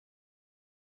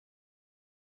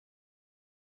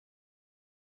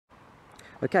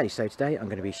Okay, so today I'm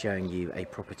going to be showing you a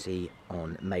property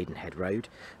on Maidenhead Road.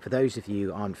 For those of you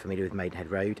who aren't familiar with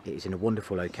Maidenhead Road, it is in a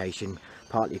wonderful location,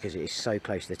 partly because it is so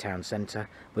close to the town centre,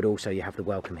 but also you have the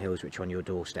Welcome Hills which are on your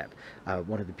doorstep.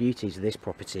 One of the beauties of this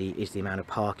property is the amount of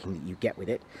parking that you get with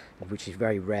it, which is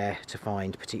very rare to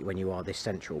find, particularly when you are this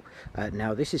central.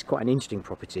 Now this is quite an interesting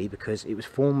property because it was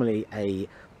formerly a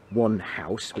one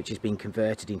house which has been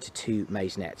converted into two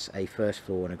maisonettes, a first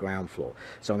floor and a ground floor.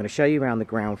 So I'm going to show you around the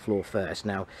ground floor first.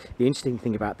 Now the interesting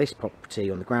thing about this property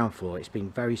on the ground floor, it's been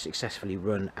very successfully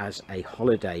run as a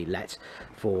holiday let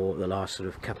for the last sort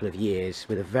of couple of years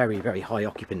with a very high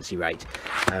occupancy rate.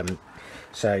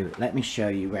 So let me show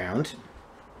you around.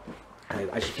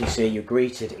 As you can see, you're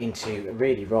greeted into a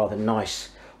really rather nice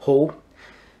hall.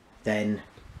 Then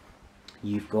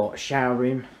you've got a shower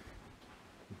room,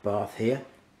 bath here.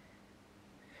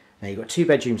 Now you've got two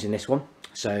bedrooms in this one,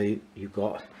 so you've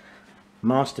got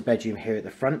master bedroom here at the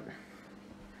front.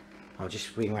 I'll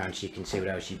just swing around so you can see what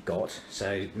else you've got.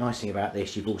 So nice thing about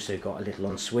this, you've also got a little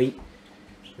ensuite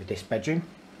with this bedroom.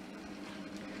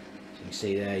 So you can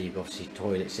see there, you've obviously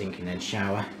toilet, sink and then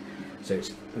shower. So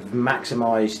it's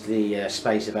maximised the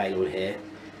space available here.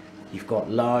 You've got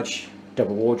large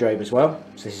double wardrobe as well.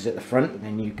 So this is at the front, and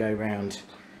then you go round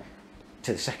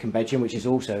to the second bedroom, which is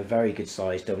also a very good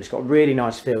size double. It's got a really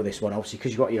nice feel, this one, obviously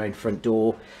because you've got your own front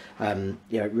door. You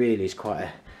know, it really is quite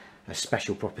a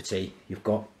special property. You've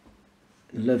got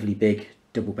a lovely big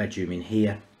double bedroom in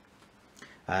here,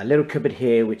 a little cupboard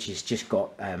here which is just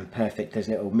got perfect, there's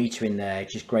a little meter in there,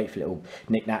 just great for little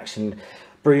knickknacks and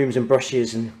brooms and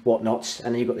brushes and whatnots.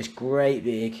 And then you've got this great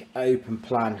big open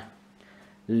plan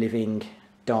living,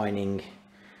 dining,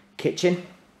 kitchen.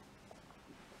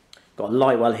 Got a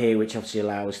light well here which obviously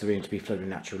allows the room to be flooded with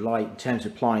natural light. In terms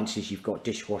of appliances, you've got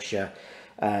dishwasher,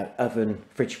 oven,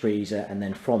 fridge, freezer, and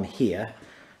then from here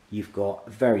you've got a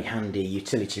very handy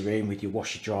utility room with your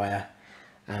washer dryer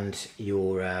and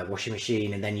your washing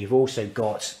machine. And then you've also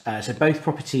got, so both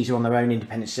properties are on their own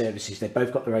independent services, they've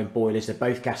both got their own boilers, they're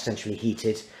both gas centrally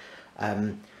heated. Let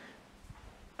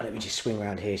me just swing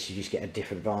around here so you just get a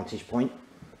different vantage point.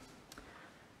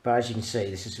 But as you can see,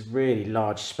 this is a really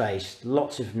large space,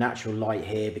 lots of natural light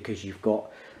here because you've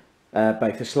got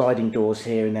both the sliding doors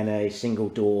here and then a single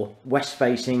door west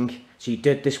facing. So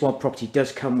this one property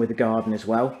does come with a garden as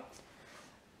well.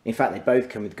 In fact, they both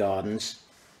come with gardens.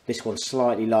 This one's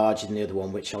slightly larger than the other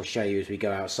one, which I'll show you as we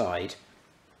go outside.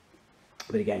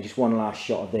 But again, just one last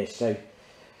shot of this. So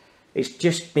it's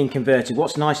just been converted.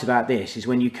 What's nice about this is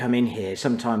when you come in here,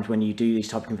 sometimes when you do these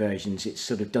type of conversions, it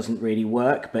sort of doesn't really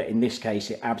work, but in this case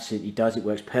it absolutely does. It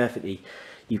works perfectly.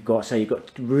 You've got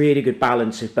really good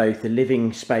balance of both the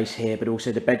living space here but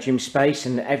also the bedroom space.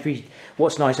 And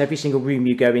what's nice, every single room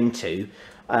you go into,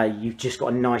 you've just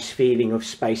got a nice feeling of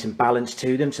space and balance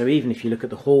to them. So even if you look at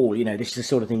the hall, you know, this is the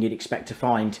sort of thing you'd expect to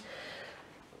find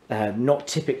not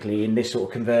typically in this sort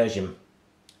of conversion,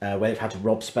 where they've had to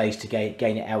rob space to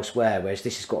gain it elsewhere, whereas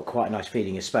this has got quite a nice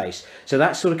feeling of space. So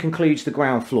that sort of concludes the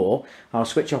ground floor. I'll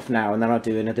switch off now and then I'll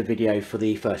do another video for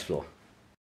the first floor.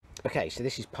 Okay, so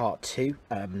this is part two,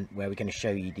 where we're going to show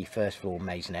you the first floor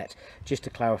maisonette. Just to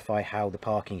clarify how the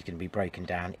parking is going to be broken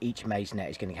down, each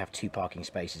maisonette is going to have two parking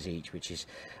spaces each, which is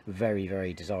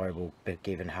very desirable, but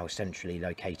given how centrally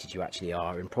located you actually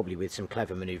are, and probably with some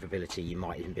clever manoeuvrability you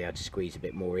might even be able to squeeze a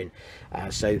bit more in.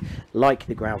 So like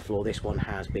the ground floor, this one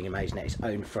has, being a maisonette, its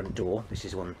own front door. This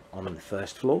is one on the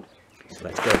first floor, so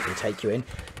let's go and take you in.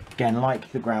 Again,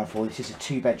 like the ground floor, this is a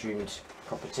two-bedroomed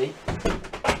property,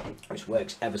 which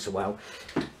works ever so well.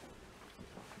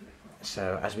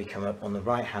 So as we come up on the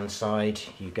right hand side,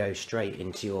 you go straight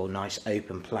into your nice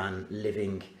open plan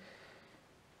living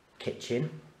kitchen.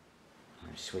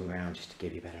 I'll swing around just to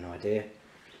give you a better idea.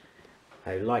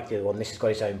 Like the other one, this has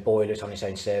got its own boiler, it's on its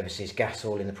own services, gas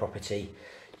all in the property.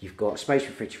 You've got space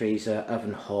for fridge, freezer,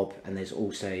 oven hob, and there's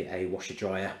also a washer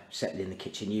dryer settled in the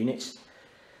kitchen units.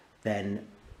 Then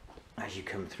as you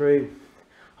come through,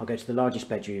 I'll go to the largest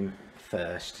bedroom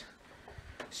first.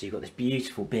 So you've got this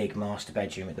beautiful big master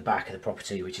bedroom at the back of the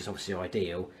property, which is obviously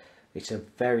ideal. It's a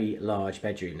very large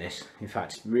bedroom, this. In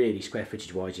fact, really square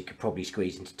footage wise, you could probably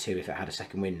squeeze into two if it had a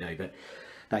second window, but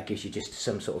that gives you just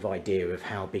some sort of idea of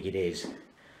how big it is.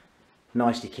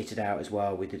 Nicely kitted out as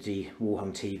well with the wall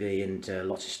hung TV and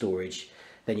lots of storage.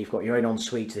 Then you've got your own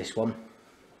ensuite to this one.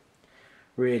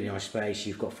 Really nice space.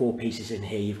 You've got four pieces in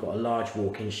here. You've got a large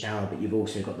walk-in shower, but you've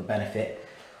also got the benefit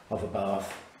of a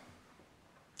bath.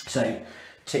 So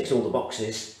ticks all the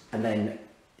boxes. And then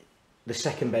the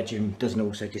second bedroom doesn't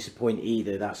also disappoint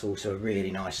either. That's also a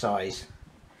really nice size.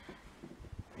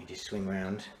 Let me just swing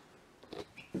around.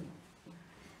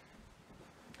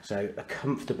 So a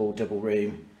comfortable double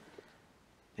room.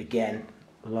 Again,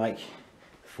 like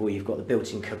before, you've got the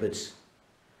built-in cupboards.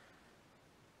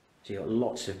 So you've got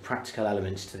lots of practical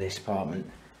elements to this apartment.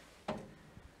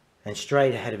 And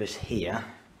straight ahead of us here,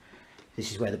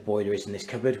 this is where the boiler is in this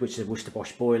cupboard, which is a Worcester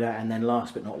Bosch boiler. And then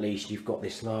last but not least, you've got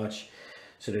this large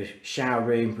sort of shower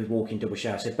room with walk-in double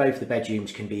shower. So both the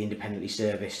bedrooms can be independently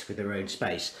serviced with their own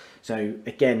space. So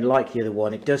again, like the other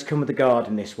one, it does come with a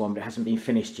garden, this one, but it hasn't been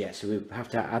finished yet. So we'll have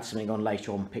to add something on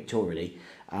later on pictorially.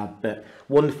 But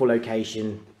wonderful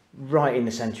location, right in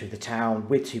the centre of the town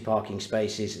with 2 parking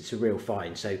spaces. It's a real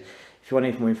find. So if you want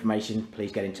any more information,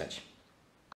 please get in touch.